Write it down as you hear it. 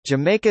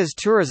Jamaica's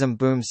tourism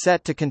boom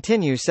set to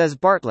continue, says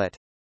Bartlett.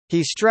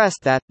 He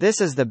stressed that, "This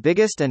is the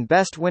biggest and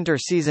best winter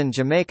season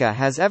Jamaica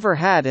has ever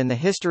had in the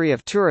history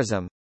of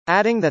tourism,"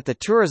 adding that the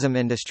tourism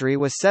industry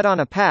was set on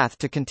a path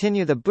to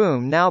continue the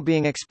boom now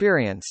being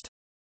experienced.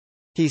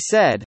 He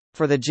said,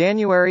 for the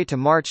January to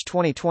March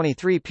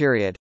 2023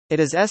 period,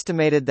 it is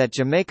estimated that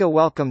Jamaica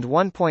welcomed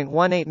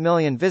 1.18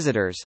 million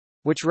visitors,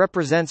 which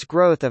represents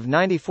growth of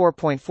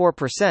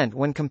 94.4%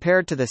 when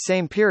compared to the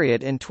same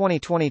period in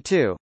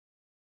 2022.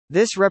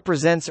 This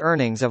represents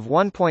earnings of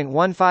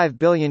 $1.15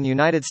 billion,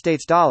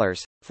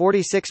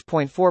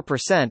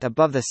 46.4%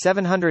 above the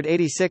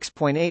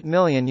 $786.8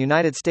 million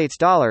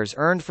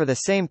earned for the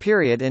same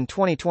period in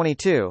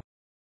 2022.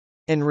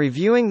 In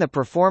reviewing the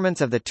performance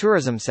of the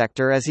tourism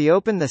sector as he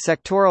opened the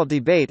sectoral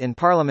debate in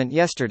Parliament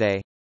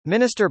yesterday,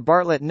 Minister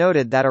Bartlett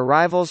noted that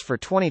arrivals for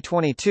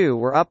 2022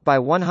 were up by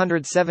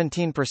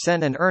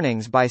 117% and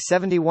earnings by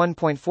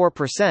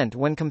 71.4%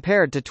 when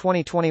compared to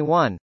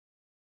 2021.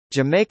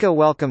 Jamaica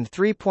welcomed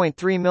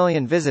 3.3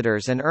 million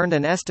visitors and earned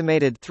an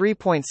estimated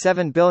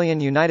 $3.7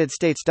 billion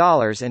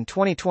in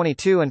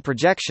 2022, and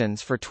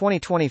projections for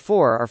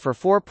 2024 are for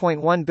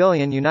 $4.1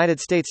 billion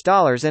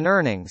in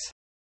earnings.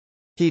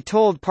 He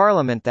told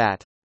Parliament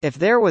that, "If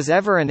there was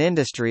ever an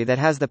industry that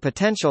has the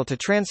potential to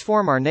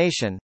transform our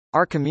nation,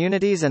 our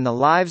communities and the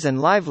lives and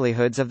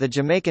livelihoods of the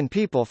Jamaican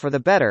people for the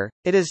better,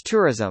 it is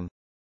tourism."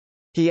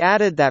 He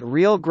added that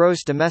real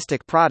gross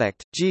domestic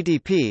product,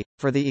 GDP,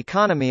 for the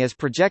economy is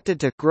projected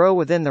to grow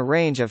within the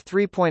range of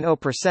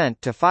 3.0%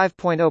 to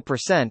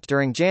 5.0%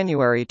 during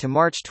January to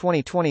March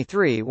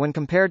 2023 when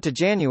compared to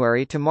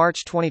January to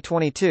March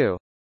 2022.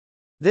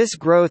 This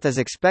growth is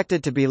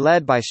expected to be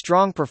led by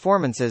strong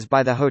performances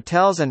by the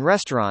hotels and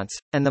restaurants,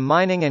 and the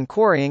mining and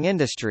quarrying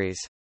industries.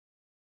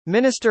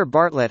 Minister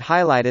Bartlett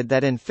highlighted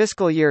that in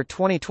fiscal year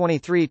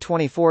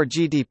 2023-24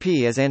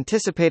 GDP is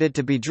anticipated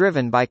to be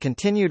driven by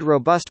continued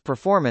robust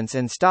performance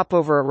in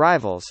stopover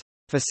arrivals,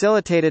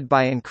 facilitated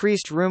by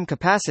increased room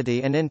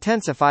capacity and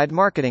intensified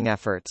marketing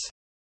efforts.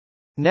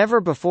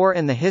 Never before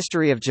in the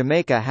history of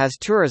Jamaica has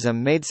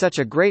tourism made such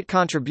a great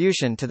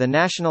contribution to the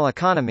national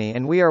economy,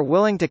 and we are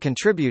willing to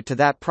contribute to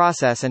that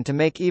process and to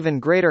make even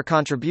greater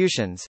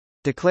contributions,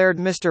 declared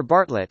Mr.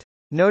 Bartlett,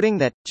 noting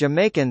that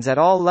Jamaicans at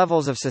all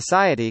levels of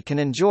society can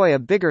enjoy a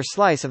bigger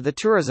slice of the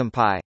tourism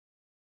pie.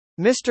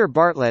 Mr.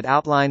 Bartlett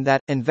outlined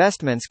that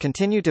investments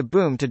continue to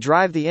boom to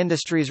drive the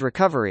industry's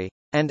recovery,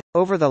 and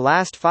over the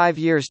last 5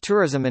 years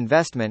tourism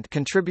investment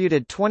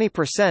contributed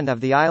 20% of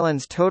the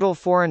island's total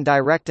foreign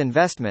direct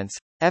investments,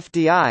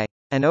 FDI,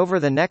 and over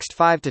the next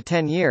 5 to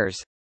 10 years,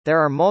 there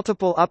are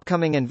multiple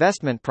upcoming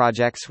investment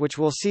projects which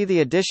will see the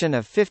addition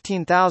of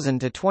 15,000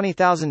 to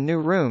 20,000 new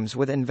rooms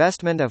with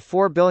investment of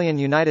 $4 billion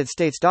to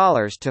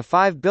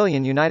 $5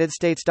 billion.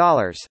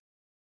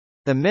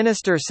 The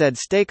minister said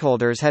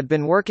stakeholders had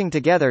been working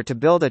together to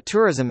build a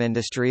tourism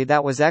industry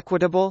that was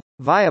equitable,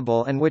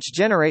 viable and which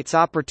generates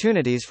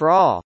opportunities for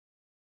all.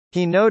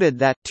 He noted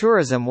that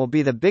tourism will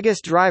be the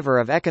biggest driver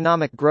of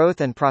economic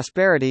growth and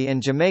prosperity in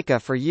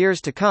Jamaica for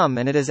years to come,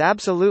 and it is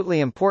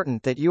absolutely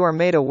important that you are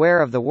made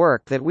aware of the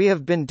work that we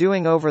have been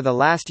doing over the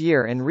last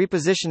year in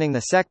repositioning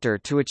the sector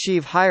to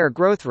achieve higher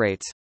growth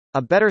rates,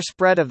 a better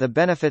spread of the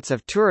benefits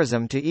of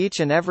tourism to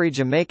each and every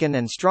Jamaican,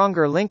 and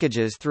stronger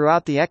linkages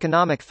throughout the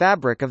economic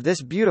fabric of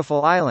this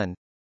beautiful island.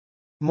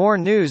 More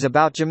news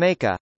about Jamaica.